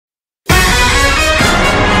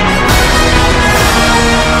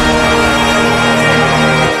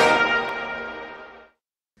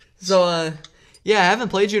Yeah, I haven't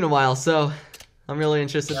played you in a while, so I'm really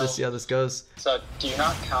interested to see how this goes. So, do you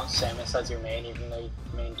not count Samus as your main, even though you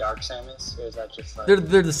main Dark Samus? Or is that just like...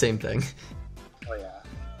 They're the same thing. Oh yeah.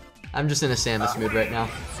 I'm just in a Samus mood right now.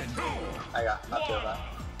 I feel that.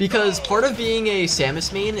 Because part of being a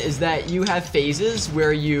Samus main is that you have phases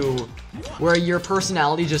where your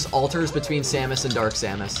personality just alters between Samus and Dark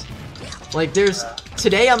Samus. Like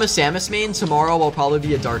today I'm a Samus main, tomorrow I'll probably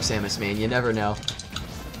be a Dark Samus main, you never know.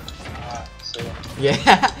 See.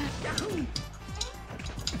 Yeah.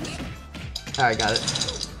 Alright, got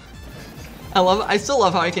it. I still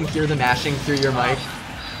love how I can hear the mashing through your mic.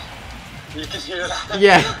 You can hear that?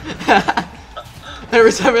 Yeah.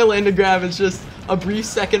 Every time I land a grab, it's just a brief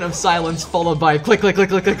second of silence followed by click, click, click,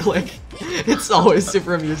 click, click, click. It's always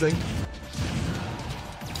super amusing.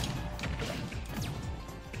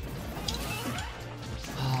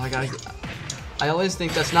 Oh, I always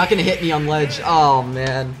think that's not gonna hit me on ledge. Oh,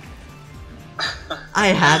 man. I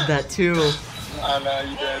had that too. I know,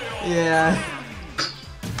 you did. Yeah.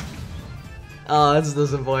 Oh, that's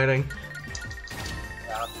disappointing.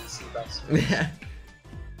 Yeah.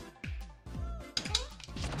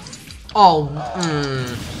 Oh,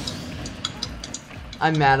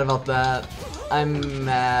 I'm mad about that. I'm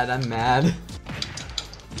mad.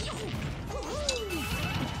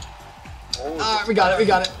 Alright, we got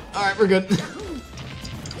it. Alright, we're good.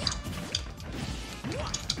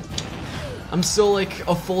 I'm still like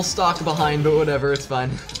a full stock behind, but whatever, it's fine.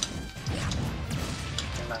 Man,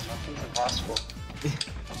 nothing's impossible.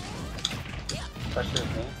 Especially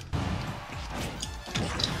with me.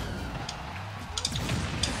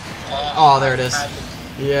 Oh, there it is.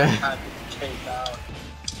 Yeah. Had to chase out.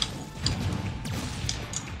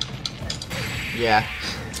 Yeah.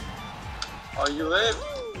 Oh, you live?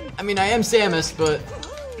 I mean, I am Samus, but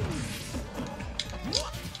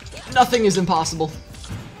nothing is impossible.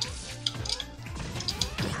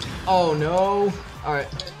 Oh no! All right.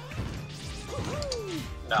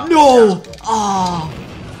 No! Ah!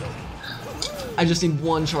 I just need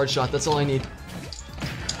one charge shot. That's all I need.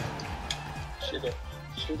 Shoot it.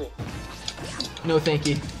 Shoot it. No, thank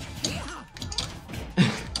you.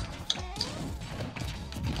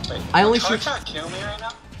 Wait, I only charge shoot. shot kill me right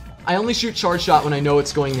now? I only shoot charge shot when I know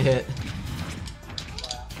it's going to hit.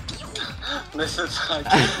 This is like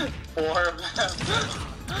 4 of them.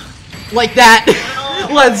 Like that!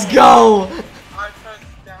 No. Let's go! I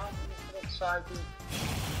pressed down and it's like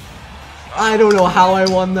I don't know how I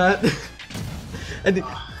won that. And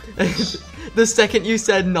the second you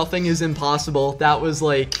said nothing is impossible, that was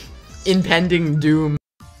like impending doom.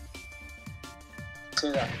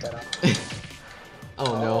 See that,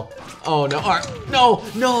 Oh no. Oh no. Alright. No!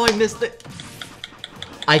 No, I missed it!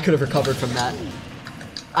 I could have recovered from that.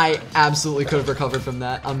 I absolutely could have recovered from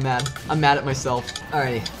that. I'm mad. I'm mad at myself.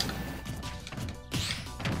 Alrighty.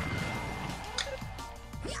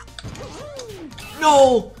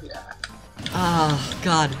 No! Ah,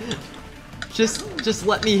 God. Just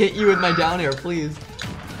let me hit you with my down air, please.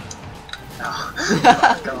 No.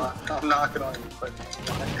 I'm not gonna let you clip me.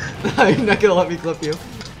 You're not gonna let me clip you.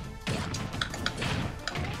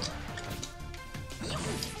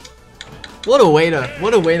 What a way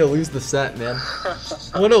to lose the set, man.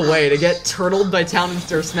 What a way to get turtled by Town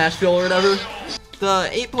or Smashville or whatever. The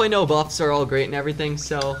 8.0 buffs are all great and everything,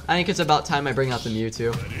 so I think it's about time I bring out the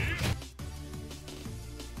Mewtwo.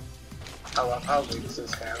 I love how loose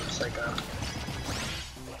his hair looks like a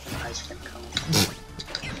ice cream cone.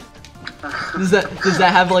 Does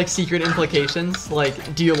that have like secret implications?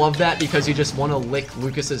 Like, do you love that because you just want to lick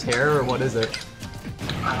Lucas's hair, or what is it?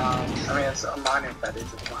 I mean, it's a minor fetish,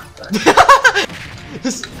 it's not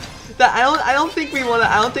that. I don't think we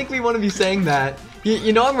want to be saying that.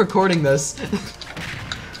 You know I'm recording this.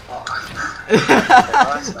 Oh.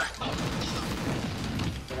 That's not.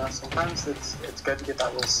 You know, sometimes it's good to get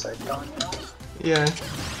that little sight going, you know? Yeah.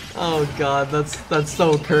 Oh god, that's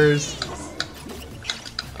so cursed.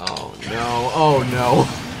 Oh no. Oh no.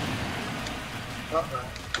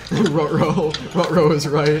 Ruh-roh is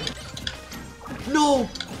right. No!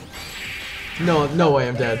 No way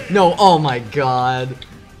I'm dead. No, oh my god.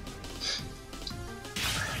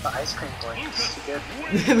 The ice cream boy is too good.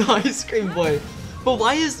 The ice cream boy. But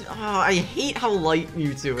why is... Oh, I hate how light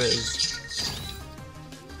Mewtwo is.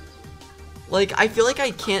 Like, I feel like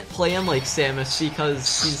I can't play him like Samus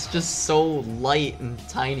because he's just so light and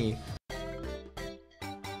tiny.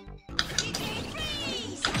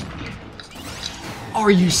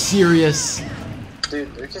 Are you serious?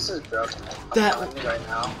 Dude, Lucas is broken. That... I'm telling you right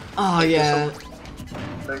now. Oh, yeah.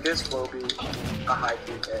 Lucas will be a high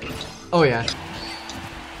PK. Oh, yeah.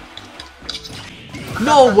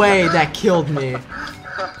 No way, that killed me.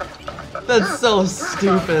 That's so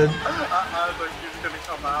stupid. I was like, he's gonna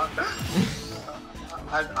come out.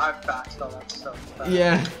 I backed on that so fast.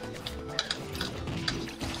 Yeah.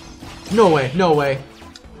 No way, no way.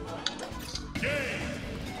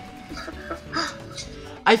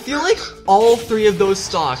 I feel like all three of those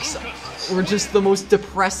stocks were just the most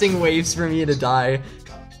depressing waves for me to die.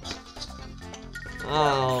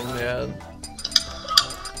 Oh man.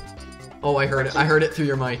 Oh, I heard it. I heard it through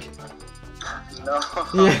your mic. No.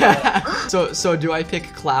 Yeah. So do I pick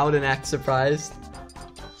Cloud and act surprised?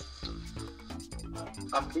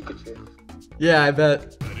 I'm Pikachu. Yeah, I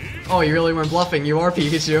bet. Oh, you really weren't bluffing. You are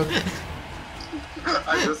Pikachu.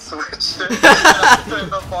 I just switched it. I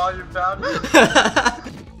turned the volume down.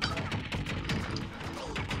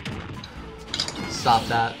 Stop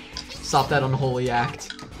that. Stop that unholy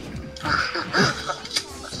act.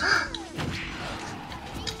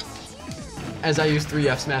 As I use 3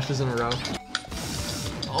 F smashes in a row.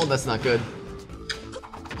 Oh, that's not good.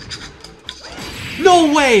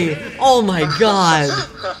 No way! Oh my god!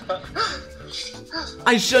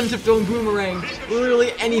 I shouldn't have thrown Boomerang.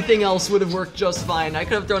 Literally anything else would have worked just fine. I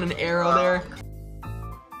could have thrown an arrow there.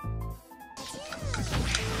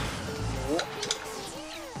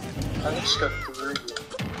 I just got 3.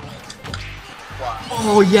 Wow.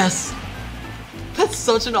 Oh, yes! That's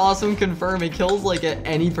such an awesome confirm. It kills like at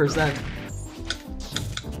any percent.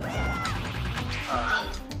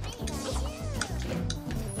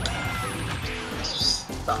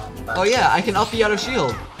 Oh yeah, I can up you out of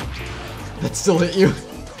shield. That still hit you.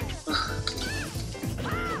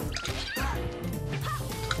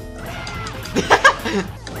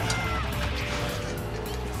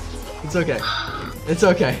 It's okay. It's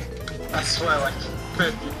okay. I swear, like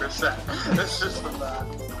 50%. It's just the math.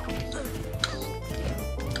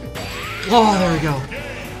 Oh, there we go.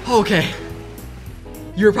 Okay.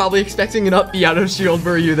 You were probably expecting an up B out of shield,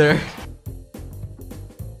 were you there?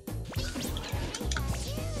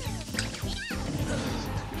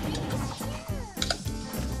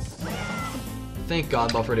 Thank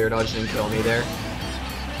God buffered air dodge didn't kill me there.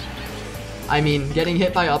 I mean, getting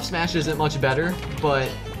hit by up smash isn't much better,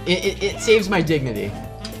 but it saves my dignity.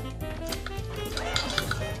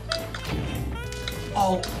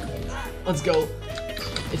 Oh, let's go.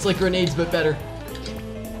 It's like grenades, but better.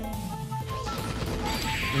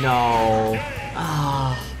 No.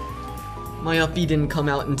 Ah, my up B didn't come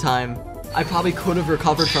out in time. I probably could have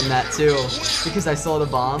recovered from that too, because I saw the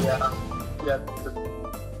bomb. Yeah. Yeah.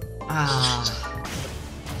 Ah.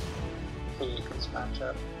 Hate this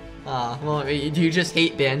matchup. Well, do you just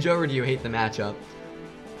hate Banjo or do you hate the matchup?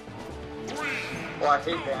 Well, I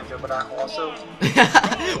hate Banjo, but I also...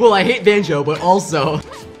 Well, I hate Banjo, but also...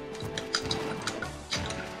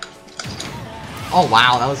 Oh,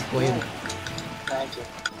 wow, that was clean. Thank you.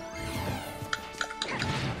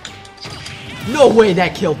 No way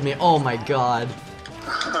that killed me. Oh my god.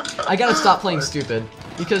 I gotta stop playing stupid.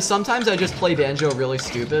 Because sometimes I just play Banjo really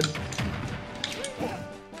stupid.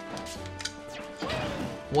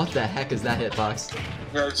 What the heck is that hitbox?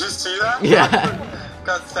 Yeah, did you see that? Yeah.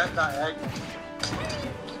 Got set diagonal.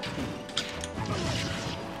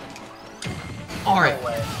 Alright. No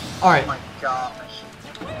way. Alright. Oh my gosh.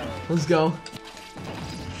 Let's go.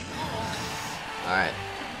 Alright.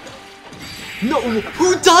 No,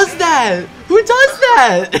 who does that? Who does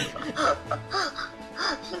that?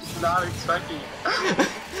 He's not expecting it.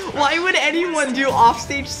 Why would anyone do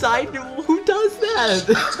offstage side? Who does that?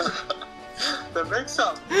 The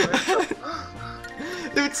mix-up.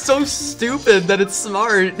 Dude, it's so stupid that it's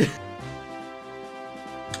smart.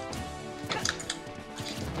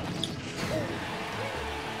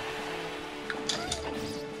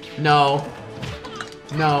 No.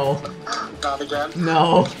 No. Not again.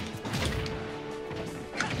 No.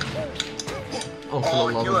 Oh, for Oh,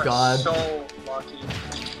 the love you of God. are so lucky.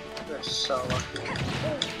 You're so lucky.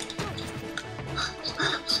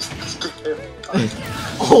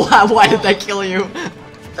 Oh, why did that kill you?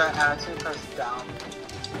 That action press down.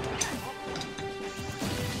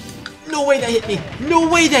 No way that hit me! No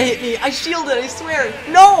way that hit me! I shielded, I swear!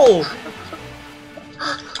 No!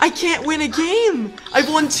 I can't win a game! I've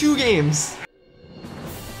won 2 games!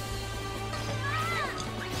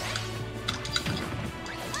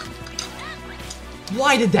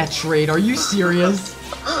 Why did that trade? Are you serious?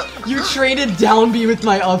 You traded down B with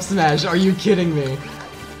my up smash, are you kidding me?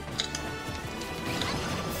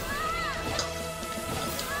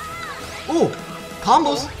 Ooh!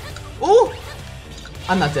 Combos! Ooh!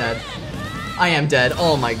 I'm not dead. I am dead.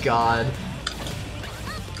 Oh my god.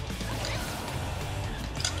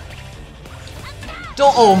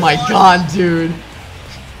 Don't- oh my god, dude.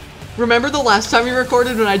 Remember the last time we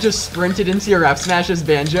recorded when I just sprinted into your F smash as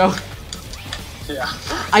Banjo? Yeah.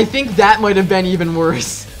 I think that might have been even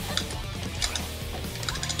worse.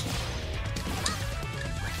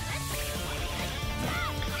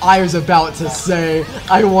 I was about to say,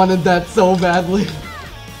 I wanted that so badly.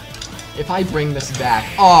 If I bring this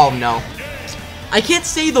back, oh no. I can't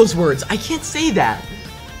say those words, I can't say that.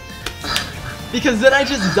 Because then I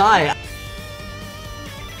just die.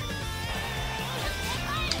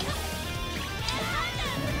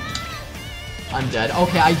 I'm dead.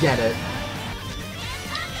 Okay, I get it.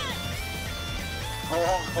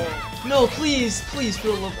 No, please, please, for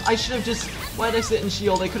the love. I should have just. Why'd I sit and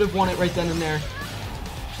shield? I could have won it right then and there.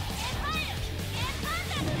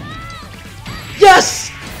 Yes!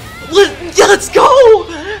 Let's go!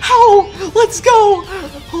 How? Let's go!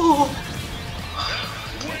 Oh.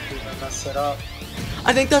 Mess it up.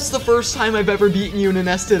 I think that's the first time I've ever beaten you in an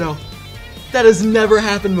Estido. That has never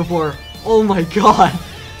happened before. Oh my god.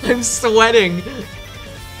 I'm sweating.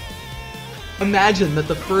 Imagine that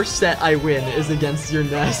the first set I win is against your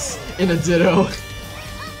Ness in a Ditto.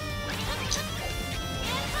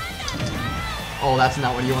 Oh, that's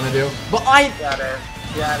not what you want to do. But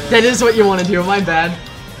that is what you want to do. My bad.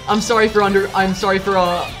 I'm sorry for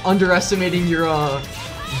underestimating your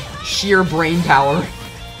sheer brain power.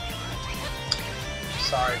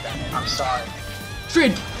 Sorry, Ben. I'm sorry.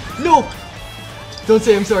 Trade. No. Don't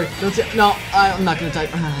say I'm sorry. Don't say. No, I'm not gonna type.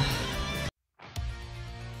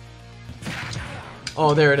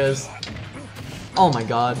 Oh, there it is. Oh my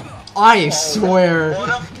god. I swear.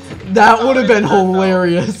 That would have been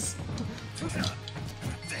hilarious.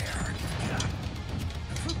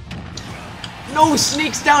 No,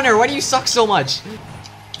 Snake's down there. Why do you suck so much?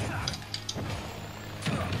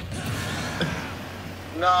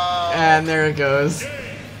 No. And there it goes.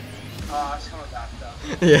 Oh, it's coming back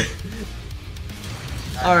though. Yeah.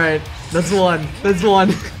 Alright, that's one. That's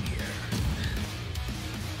one.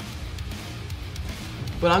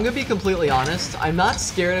 But I'm gonna be completely honest, I'm not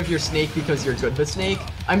scared of your Snake because you're good with Snake.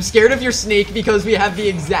 I'm scared of your Snake because we have the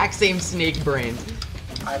exact same Snake brain.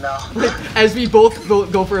 I know. As we both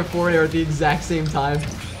go for a forward air at the exact same time.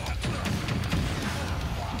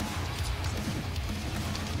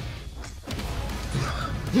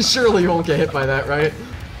 Surely you won't get hit by that, right?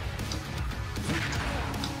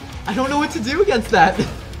 I don't know what to do against that.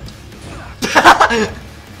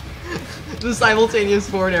 The simultaneous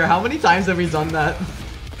forward air. How many times have we done that?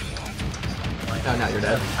 Oh, now you're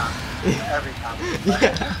dead. Every time.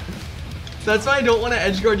 Yeah. That's why I don't want to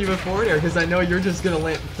edge guard you with forward air, because I know you're just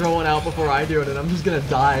gonna throw one out before I do it, and I'm just gonna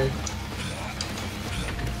die.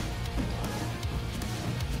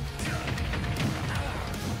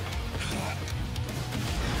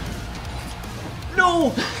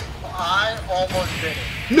 No! I almost did it.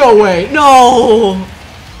 No way! No!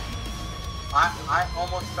 I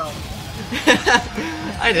almost fell.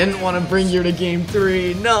 I didn't want to bring you to game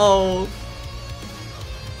 3. No!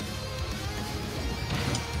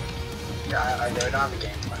 Yeah, I did it on the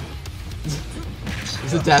game plan.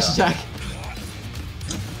 Is it dash attack?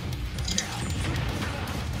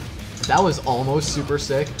 That was almost super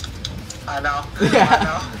sick. I know. Yeah. I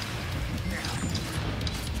know.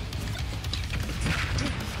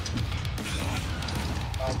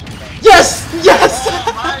 Yes! Yes!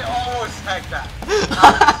 Oh, I almost tagged that.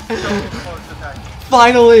 I was so close to tagging.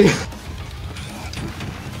 Finally!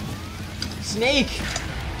 Snake!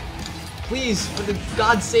 Please, for the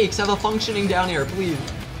God's sakes, have a functioning down air, please.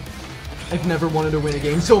 I've never wanted to win a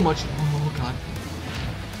game so much. Oh god.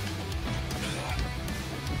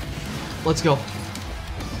 Let's go.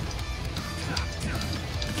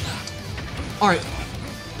 Alright.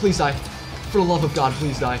 Please die. For the love of God,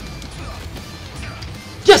 please die.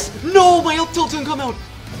 Yes! No! My up tilt didn't come out!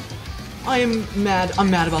 I am mad. I'm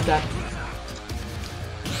mad about that.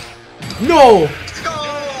 No! Let's go!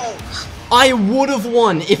 I would have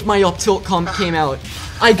won if my up tilt came out.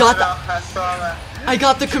 I got I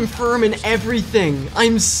got the confirm and everything.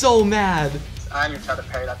 I'm so mad. I didn't even try to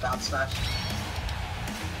parry that down smash.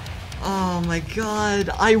 Oh my god.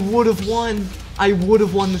 I would have won. I would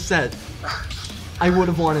have won the set. I would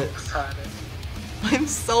have won it. I'm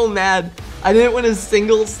so mad. I didn't win a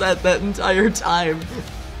single set that entire time.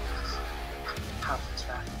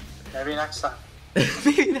 Maybe next time.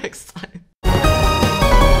 Maybe next time.